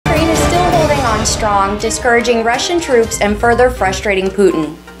gone strong, discouraging Russian troops and further frustrating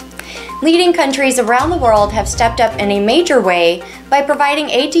Putin. Leading countries around the world have stepped up in a major way by providing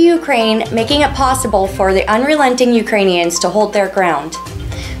aid to Ukraine, making it possible for the unrelenting Ukrainians to hold their ground.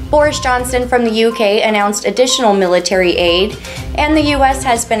 Boris Johnson from the UK announced additional military aid, and the US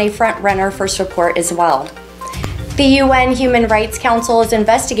has been a front-runner for support as well. The UN Human Rights Council is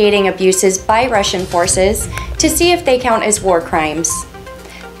investigating abuses by Russian forces to see if they count as war crimes.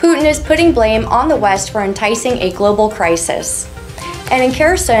 Putin is putting blame on the West for enticing a global crisis. And in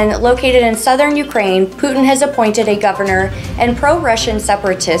Kherson, located in southern Ukraine, Putin has appointed a governor, and pro-Russian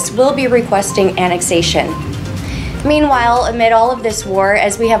separatists will be requesting annexation. Meanwhile, amid all of this war,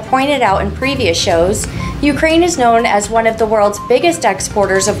 as we have pointed out in previous shows, Ukraine is known as one of the world's biggest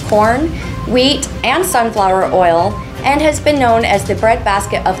exporters of corn, wheat, and sunflower oil, and has been known as the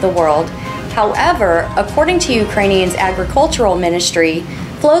breadbasket of the world. However, according to Ukrainian's agricultural ministry,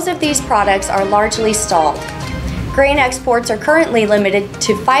 flows of these products are largely stalled. Grain exports are currently limited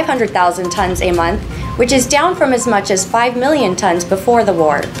to 500,000 tons a month, which is down from as much as 5 million tons before the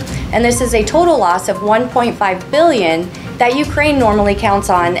war. And this is a total loss of 1.5 billion that Ukraine normally counts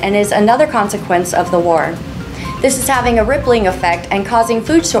on, and is another consequence of the war. This is having a rippling effect and causing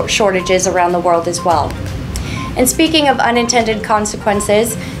food shortages around the world as well. And speaking of unintended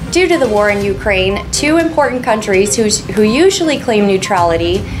consequences, due to the war in Ukraine, two important countries who usually claim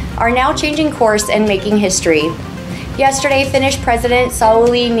neutrality are now changing course and making history. Yesterday, Finnish President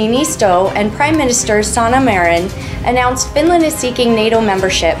Sauli Niinisto and Prime Minister Sanna Marin announced Finland is seeking NATO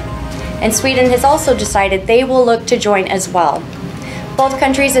membership, and Sweden has also decided they will look to join as well. Both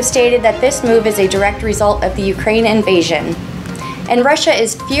countries have stated that this move is a direct result of the Ukraine invasion. And Russia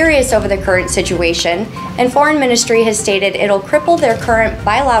is furious over the current situation, and Foreign Ministry has stated it'll cripple their current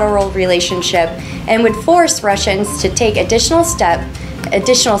bilateral relationship and would force Russians to take additional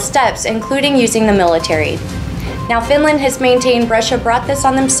steps, including using the military. Now, Finland has maintained Russia brought this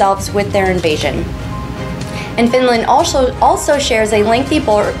on themselves with their invasion. And Finland also shares a lengthy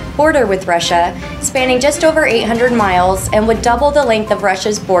border with Russia, spanning just over 800 miles, and would double the length of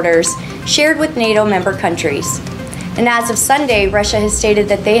Russia's borders shared with NATO member countries. And as of Sunday, Russia has stated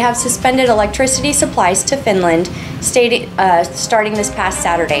that they have suspended electricity supplies to Finland, starting this past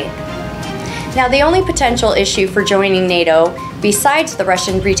Saturday. Now, the only potential issue for joining NATO, besides the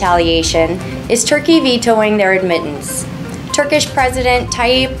Russian retaliation, is Turkey vetoing their admittance. Turkish President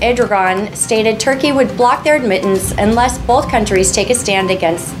Tayyip Erdogan stated Turkey would block their admittance unless both countries take a stand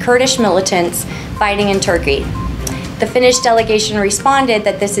against Kurdish militants fighting in Turkey. The Finnish delegation responded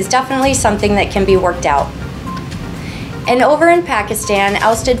that this is definitely something that can be worked out. And over in Pakistan,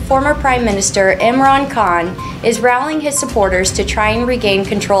 ousted former Prime Minister Imran Khan is rallying his supporters to try and regain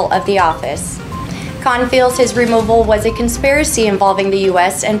control of the office. Khan feels his removal was a conspiracy involving the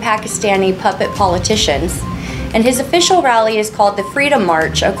US and Pakistani puppet politicians. And his official rally is called the Freedom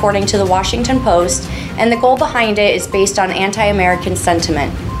March, according to the Washington Post, and the goal behind it is based on anti-American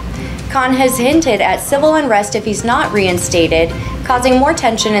sentiment. Khan has hinted at civil unrest if he's not reinstated, causing more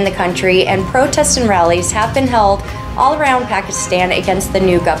tension in the country, and protests and rallies have been held all around Pakistan against the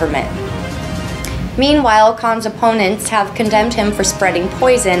new government. Meanwhile, Khan's opponents have condemned him for spreading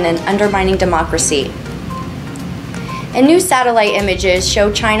poison and undermining democracy. And new satellite images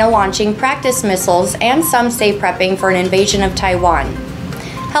show China launching practice missiles, and some say prepping for an invasion of Taiwan.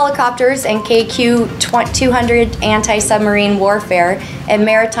 Helicopters and KQ-200 anti-submarine warfare and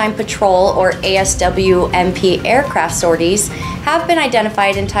maritime patrol, or ASWMP aircraft sorties, have been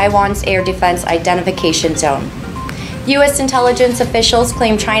identified in Taiwan's Air Defense Identification Zone. U.S. intelligence officials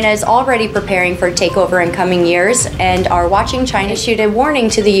claim China is already preparing for a takeover in coming years, and are watching China. Issued a warning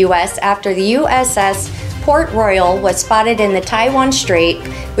to the U.S. after the USS Port Royal was spotted in the Taiwan Strait,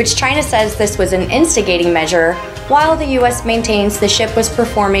 which China says this was an instigating measure, while the U.S. maintains the ship was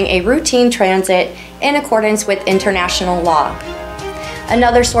performing a routine transit in accordance with international law.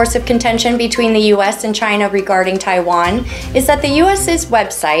 Another source of contention between the U.S. and China regarding Taiwan is that the U.S.'s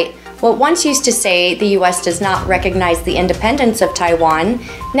website, what once used to say the U.S. does not recognize the independence of Taiwan,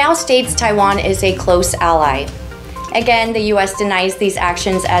 now states Taiwan is a close ally. Again, the U.S. denies these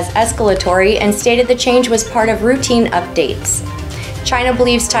actions as escalatory and stated the change was part of routine updates. China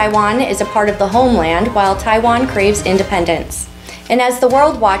believes Taiwan is a part of the homeland, while Taiwan craves independence. And as the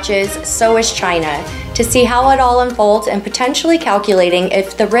world watches, so is China, to see how it all unfolds and potentially calculating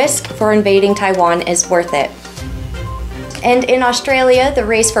if the risk for invading Taiwan is worth it. And in Australia, the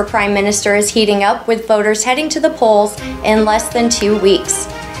race for Prime Minister is heating up, with voters heading to the polls in less than 2 weeks.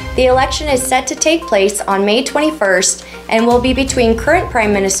 The election is set to take place on May 21st, and will be between current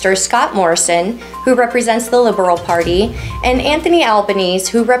Prime Minister Scott Morrison, who represents the Liberal Party, and Anthony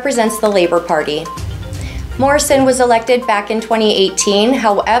Albanese, who represents the Labour Party. Morrison was elected back in 2018,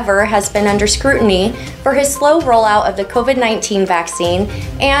 however, has been under scrutiny for his slow rollout of the COVID-19 vaccine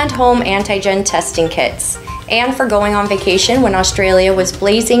and home antigen testing kits, and for going on vacation when Australia was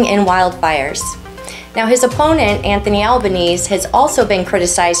blazing in wildfires. Now, his opponent, Anthony Albanese, has also been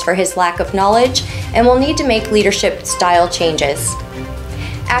criticized for his lack of knowledge and will need to make leadership style changes.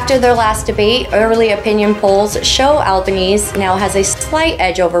 After their last debate, early opinion polls show Albanese now has a slight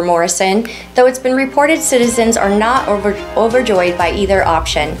edge over Morrison, though it's been reported citizens are not overjoyed by either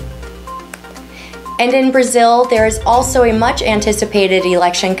option. And in Brazil, there is also a much anticipated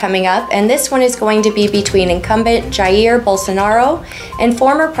election coming up, and this one is going to be between incumbent Jair Bolsonaro and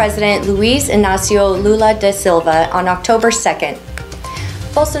former President Luiz Inácio Lula da Silva on October 2nd.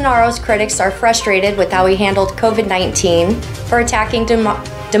 Bolsonaro's critics are frustrated with how he handled COVID-19 for attacking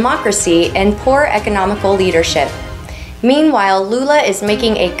democracy and poor economical leadership. Meanwhile, Lula is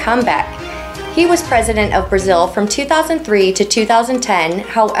making a comeback. He was president of Brazil from 2003 to 2010.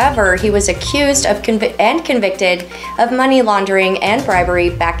 However, he was accused of and convicted of money laundering and bribery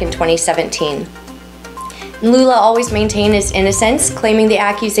back in 2017. Lula always maintained his innocence, claiming the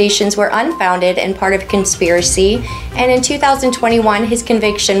accusations were unfounded and part of a conspiracy, and in 2021 his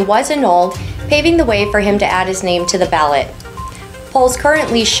conviction was annulled, paving the way for him to add his name to the ballot. Polls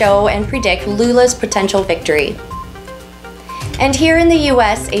currently show and predict Lula's potential victory. And here in the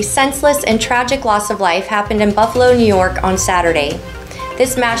U.S., a senseless and tragic loss of life happened in Buffalo, New York on Saturday.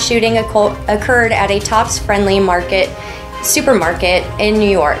 This mass shooting occurred at a Tops Friendly supermarket in New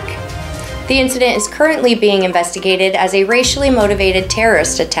York. The incident is currently being investigated as a racially motivated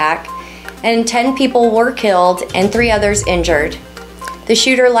terrorist attack, and 10 people were killed and 3 others injured. The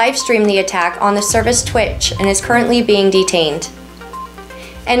shooter live-streamed the attack on the service Twitch and is currently being detained.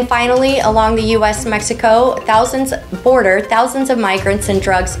 And finally, along the U.S.-Mexico border, thousands of migrants and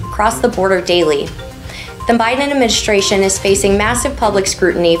drugs cross the border daily. The Biden administration is facing massive public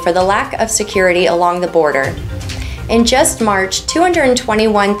scrutiny for the lack of security along the border. In just March,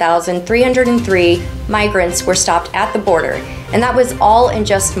 221,303 migrants were stopped at the border, and that was all in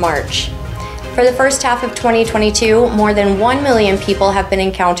just March. For the first half of 2022, more than 1 million people have been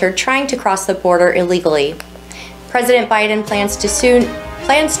encountered trying to cross the border illegally. President Biden plans to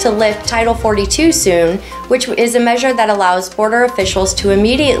lift Title 42 soon, which is a measure that allows border officials to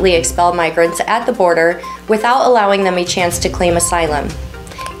immediately expel migrants at the border without allowing them a chance to claim asylum.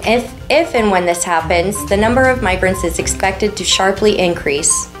 If and when this happens, the number of migrants is expected to sharply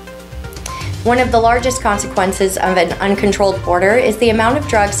increase. One of the largest consequences of an uncontrolled border is the amount of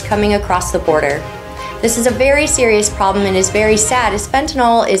drugs coming across the border. This is a very serious problem and is very sad as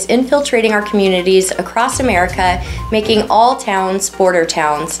fentanyl is infiltrating our communities across America, making all towns border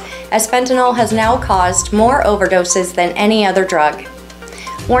towns, as fentanyl has now caused more overdoses than any other drug.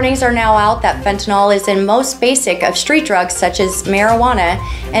 Warnings are now out that fentanyl is in most basic of street drugs such as marijuana,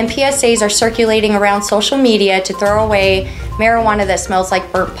 and PSAs are circulating around social media to throw away marijuana that smells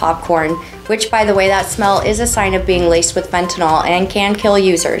like burnt popcorn, which, by the way, that smell is a sign of being laced with fentanyl and can kill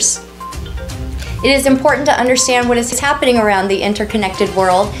users. It is important to understand what is happening around the interconnected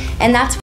world, and that's